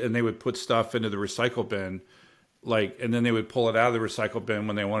delete it, and they would put stuff into the recycle bin. And then they would pull it out of the recycle bin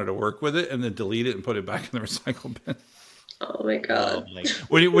when they wanted to work with it, and then delete it and put it back in the recycle bin. Oh my god!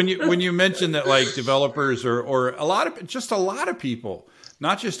 When you mention that, like developers or a lot of people,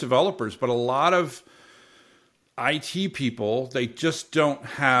 not just developers, but a lot of IT people, they just don't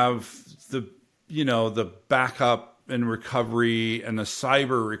have the backup and recovery and the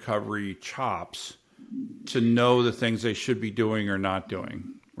cyber recovery chops to know the things they should be doing or not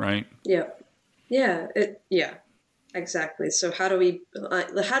doing, right? Yeah, exactly. So how do we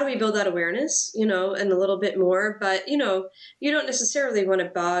build that awareness, and a little bit more, but you don't necessarily want to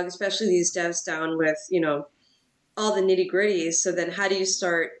bog, especially these devs, down with all the nitty gritties. So then how do you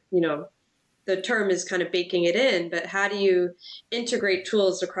start, the term is kind of baking it in, but how do you integrate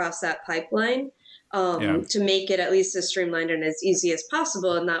tools across that pipeline to make it at least as streamlined and as easy as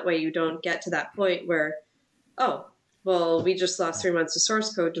possible? And that way you don't get to that point where, oh, well, we just lost 3 months of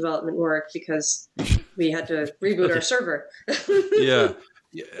source code development work because we had to reboot our server. Yeah.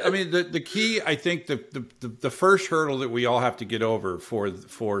 I mean, the key, I think the first hurdle that we all have to get over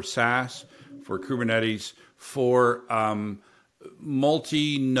for SaaS, for Kubernetes, for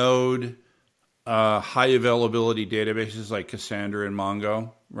multi-node high availability databases like Cassandra and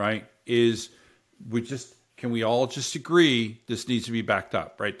Mongo, right, is can we all just agree this needs to be backed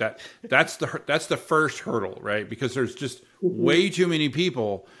up, right? That's the first hurdle, right? Because there's just way too many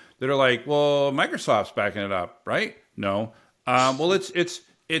people that are like, well, Microsoft's backing it up, right? No. Well, it's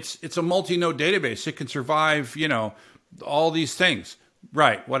a multi-node database. It can survive, all these things,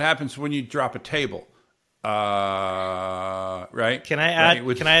 right? What happens when you drop a table, right? Can I add?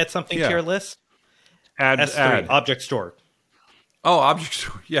 Right? Can I add something to your list? Add object store. Oh, object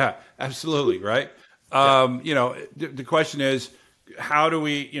store. Yeah, absolutely. Right. The question is, how do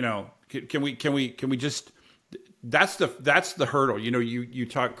we, can we just, that's the hurdle. You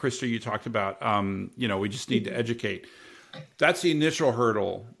talked, Krista, you talked about, we just need to educate. That's the initial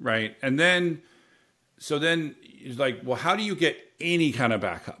hurdle. Right. And then it's like, well, how do you get any kind of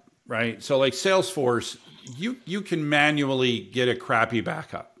backup? Right. So like Salesforce, you can manually get a crappy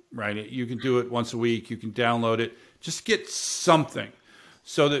backup. Right. You can do it once a week. You can download it. Just get something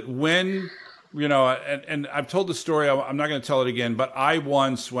so that when, and I've told the story, I'm not going to tell it again, but I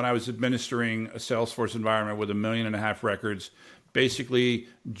once, when I was administering a Salesforce environment with 1.5 million records, basically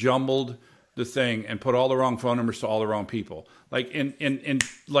jumbled the thing and put all the wrong phone numbers to all the wrong people. Like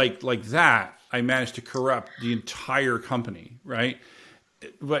like that, I managed to corrupt the entire company, right?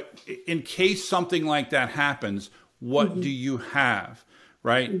 But in case something like that happens, what do you have?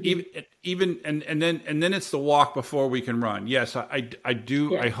 Right. Even and then it's the walk before we can run. Yes, I do.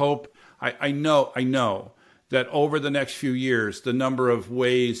 Yeah. I hope. I know that over the next few years, the number of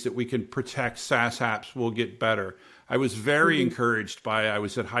ways that we can protect SaaS apps will get better. I was very encouraged I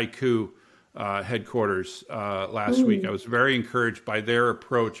was at Haiku headquarters last week. I was very encouraged by their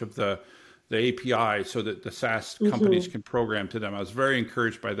approach of the API so that the SaaS companies can program to them. I was very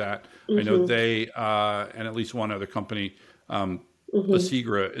encouraged by that. I know they and at least one other company,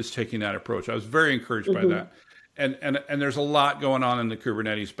 Asigra, is taking that approach. I was very encouraged by that. And there's a lot going on in the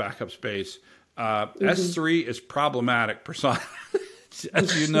Kubernetes backup space. S3 is problematic, persona,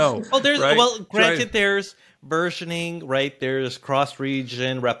 as you know. Granted, there's versioning, right? There's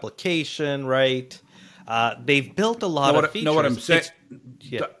cross-region replication, right? They've built a lot of features. Know what I'm saying?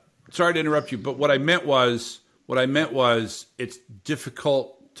 Sorry to interrupt you, but what I meant was it's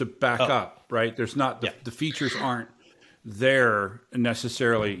difficult to back up, right? There's not the features aren't there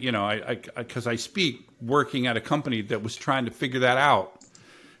necessarily, because I speak working at a company that was trying to figure that out,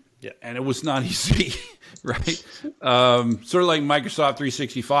 and it was not easy, right? Sort of like Microsoft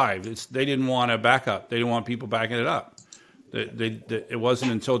 365. They didn't want a backup. They didn't want people backing it up. It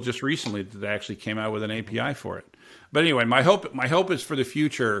wasn't until just recently that they actually came out with an API for it. But anyway, my hope is for the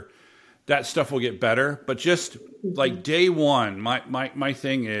future that stuff will get better. But just like day one, my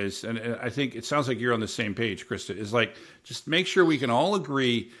thing is, and I think it sounds like you're on the same page, Krista, is like just make sure we can all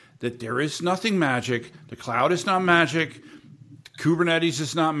agree that there is nothing magic. The cloud is not magic. Kubernetes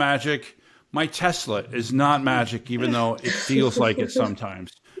is not magic. My Tesla is not magic, even though it feels like it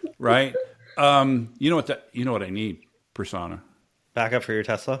sometimes, right? You know what I need, Persona? Backup for your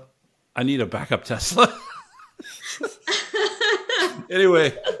Tesla? I need a backup Tesla.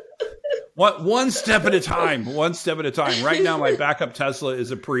 Anyway, one step at a time. One step at a time. Right now, my backup Tesla is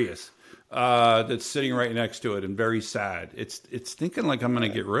a Prius that's sitting right next to it, and very sad. It's thinking like I'm going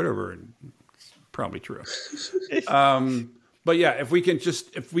to get rid of her. probably true. But yeah, if we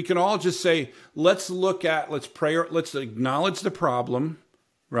can all just say, let's acknowledge the problem,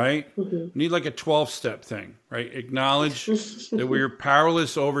 right? We need like a 12-step thing, right? Acknowledge that we're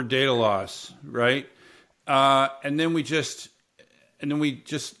powerless over data loss, right? And then we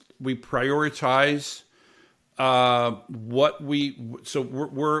prioritize we're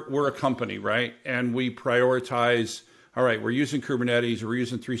a company, right? And we prioritize, all right, we're using Kubernetes, we're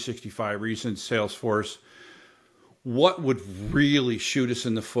using 365, we're using Salesforce. What would really shoot us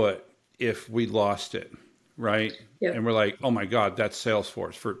in the foot if we lost it, right? Yep. And we're like, oh my God, that's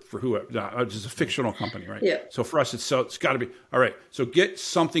Salesforce for whoever. It's just a fictional company, right? Yeah. So for us, it's got to be, all right, so get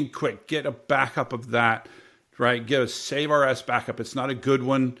something quick, get a backup of that, right? Get a Save RS backup. It's not a good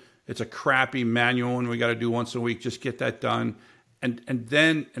one. It's a crappy manual one we got to do once a week. Just get that done. And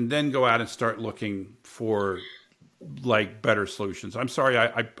then go out and start looking for like better solutions. I'm sorry,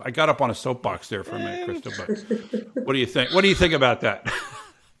 I got up on a soapbox there for a minute, Krista, but what do you think? What do you think about that?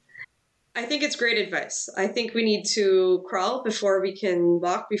 I think it's great advice. I think we need to crawl before we can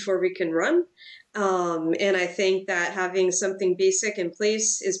walk, before we can run. And I think that having something basic in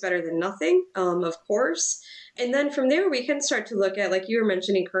place is better than nothing, of course. And then from there, we can start to look at, like you were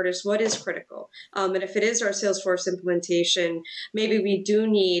mentioning, Curtis, what is critical? And if it is our Salesforce implementation, maybe we do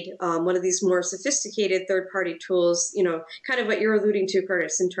need one of these more sophisticated third-party tools, kind of what you're alluding to,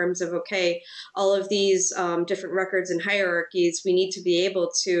 Curtis, in terms of, okay, all of these different records and hierarchies, we need to be able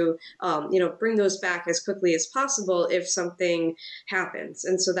to, bring those back as quickly as possible if something happens.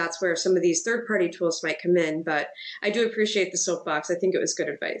 And so that's where some of these third-party tools might come in. But I do appreciate the soapbox. I think it was good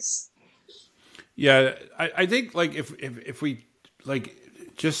advice. Yeah, I think like if we like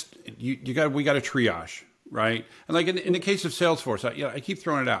just we got to triage, right? And like in the case of Salesforce, I keep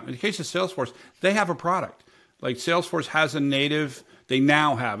throwing it out. In the case of Salesforce, they have a product. Like Salesforce has they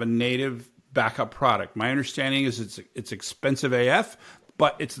now have a native backup product. My understanding is it's expensive AF,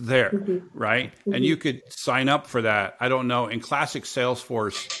 but it's there, right? Mm-hmm. And you could sign up for that. I don't know, in classic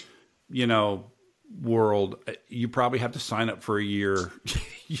Salesforce, world, you probably have to sign up for a year.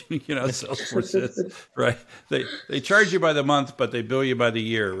 Salesforce is, right? They charge you by the month, but they bill you by the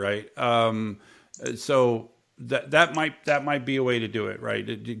year, right? So that might be a way to do it, right?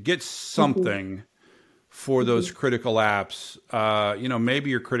 To get something for those critical apps.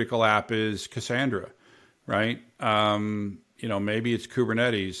 Maybe your critical app is Cassandra, right? Maybe it's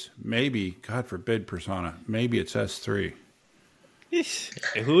Kubernetes. Maybe, God forbid, Persona. Maybe it's S3.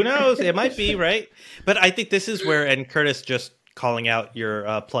 Who knows? It might be, right? But I think this is where, and Curtis just calling out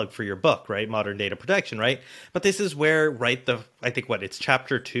your plug for your book, right? Modern Data Protection, right? But this is where, right, it's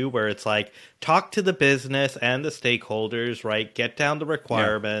chapter 2, where it's like, talk to the business and the stakeholders, right? Get down the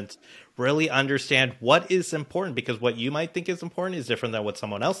requirements, really understand what is important, because what you might think is important is different than what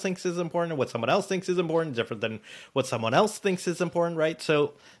someone else thinks is important, and what someone else thinks is important is different than what someone else thinks is important, right?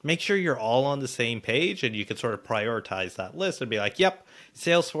 So make sure you're all on the same page, and you can sort of prioritize that list and be like, yep,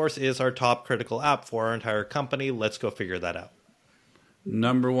 Salesforce is our top critical app for our entire company. Let's go figure that out.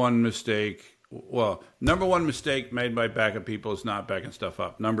 Number one mistake made by backup people is not backing stuff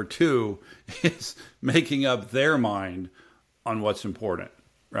up. Number 2 is making up their mind on what's important.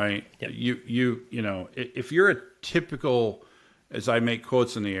 Right. Yep. If you're a typical, as I make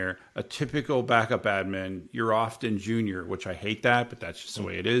quotes in the air, a typical backup admin, you're often junior, which I hate that, but that's just the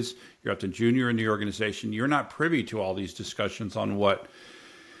way it is. You're often junior in the organization. You're not privy to all these discussions on what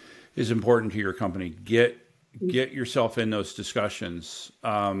is important to your company. Get yourself in those discussions.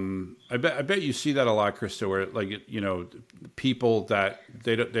 I bet you see that a lot, Krista, where people that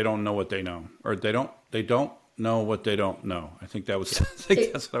they don't know what they know, or they don't know what they don't know. I think that's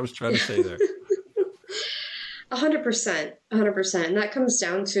what I was trying to say there. 100%. And that comes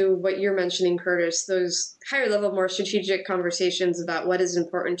down to what you're mentioning, Curtis, those higher level, more strategic conversations about what is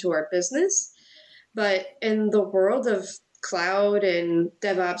important to our business. But in the world of cloud and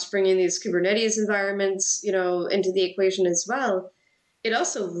DevOps, bringing these Kubernetes environments, into the equation as well, it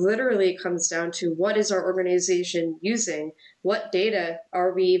also literally comes down to what is our organization using? What data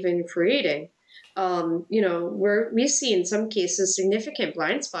are we even creating? We see in some cases significant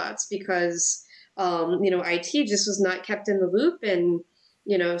blind spots because, IT just was not kept in the loop, and,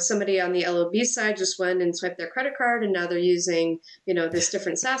 somebody on the LOB side just went and swiped their credit card, and now they're using, this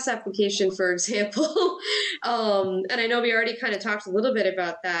different SaaS application, for example. And I know we already kind of talked a little bit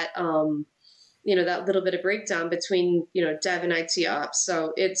about that, that little bit of breakdown between, dev and IT ops.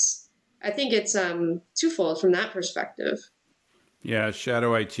 So I think it's twofold from that perspective. Yeah,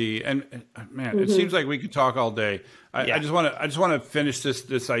 shadow IT, and man, it seems like we could talk all day. I just want to finish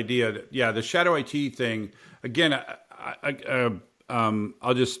this idea that the shadow IT thing again.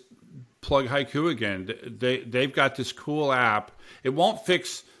 I'll just plug Haiku again. They've got this cool app. It won't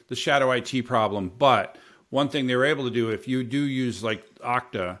fix the shadow IT problem, but one thing they were able to do, if you do use like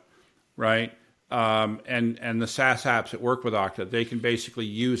Okta, right, and the SaaS apps that work with Okta, they can basically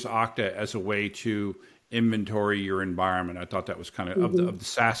use Okta as a way to inventory your environment. I thought that was kind of of the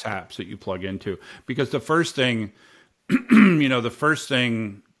SaaS apps that you plug into, because the first thing, going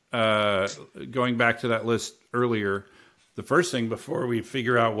back to that list earlier, the first thing before we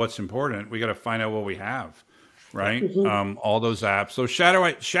figure out what's important, we got to find out what we have, right? All those apps. So shadow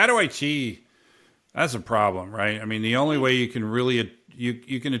IT, that's a problem, right? I mean, the only way you can really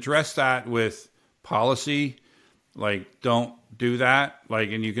you can address that with policy, like don't do that,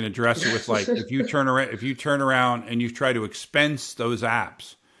 like, and you can address it with like if you turn around and you try to expense those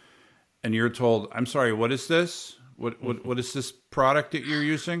apps, and you're told, I'm sorry, what is this? What is this product that you're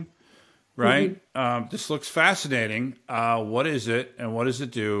using? Right? This looks fascinating. What is it, and what does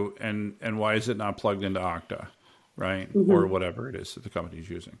it do, and why is it not plugged into Okta, right? Or whatever it is that the company is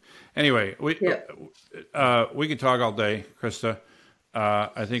using. Anyway, we could talk all day, Krista.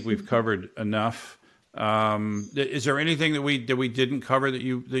 I think we've covered enough. Is there anything that we didn't cover that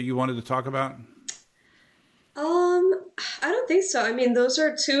you wanted to talk about? I don't think so. I mean, those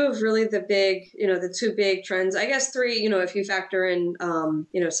are two of really the two big trends. I guess three, if you factor in,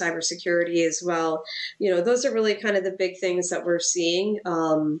 cybersecurity as well, those are really kind of the big things that we're seeing.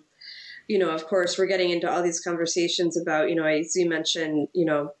 Of course, we're getting into all these conversations about, as you mentioned,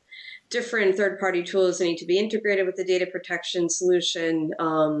 different third-party tools that need to be integrated with the data protection solution.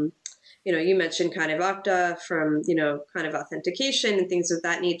 You mentioned kind of Okta from, kind of authentication and things of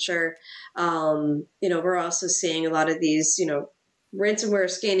that nature. We're also seeing a lot of these, ransomware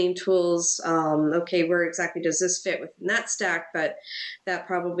scanning tools. Okay, where exactly does this fit within that stack? But that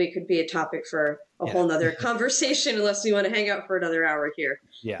probably could be a topic for a whole nother conversation, unless we want to hang out for another hour here.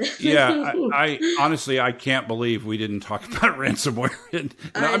 Yeah. I honestly, I can't believe we didn't talk about ransomware.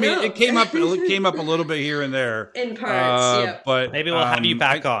 I mean, it came up a little bit here and there in parts. But maybe we'll have you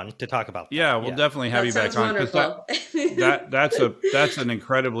back on to talk about that. Yeah, we'll definitely have you back on, because that's an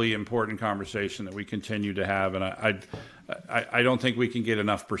incredibly important conversation that we continue to have, and I don't think we can get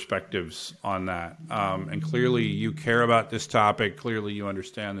enough perspectives on that. And clearly, you care about this topic. Clearly, you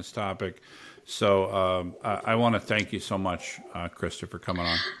understand this topic. So I want to thank you so much, Krista, for coming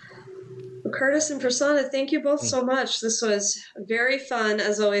on. Well, Curtis and Prasanna, thank you both so much. This was very fun,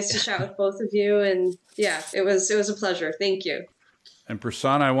 as always, to chat with both of you. And it was a pleasure. Thank you. And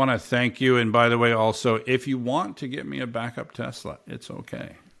Prasanna, I want to thank you. And by the way, also, if you want to get me a backup Tesla, it's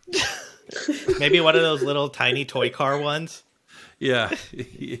okay. Maybe one of those little tiny toy car ones. Yeah.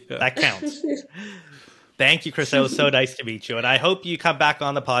 That counts. Thank you, Chris. It was so nice to meet you. And I hope you come back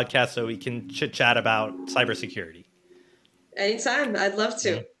on the podcast so we can chit-chat about cybersecurity. Anytime. I'd love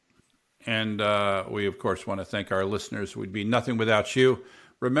to. And we, of course, want to thank our listeners. We'd be nothing without you.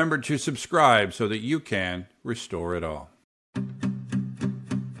 Remember to subscribe so that you can restore it all.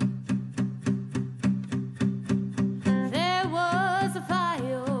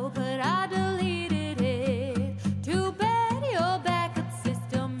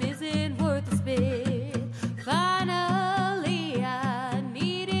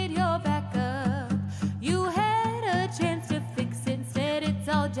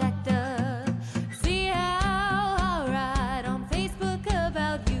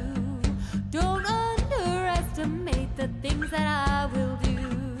 The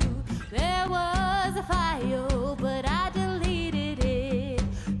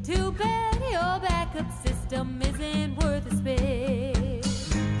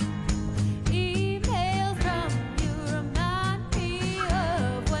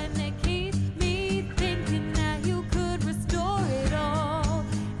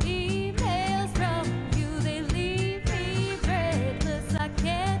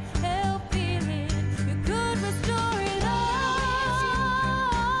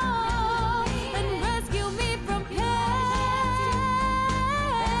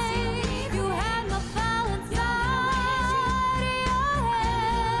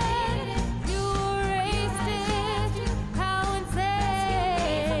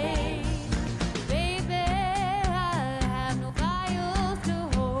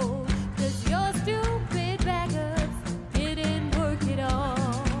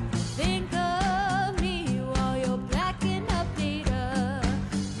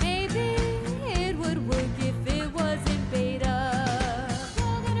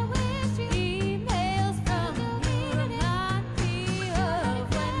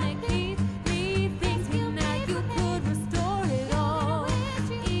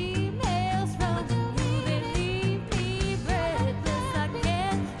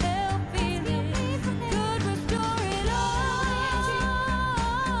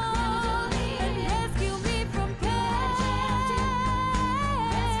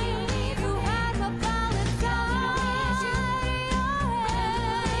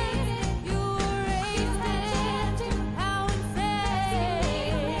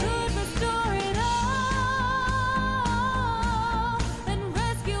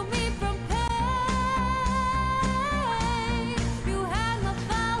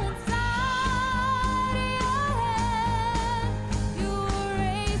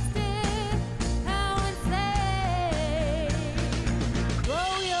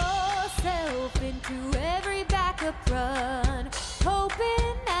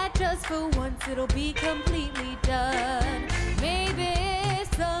it'll be completely done.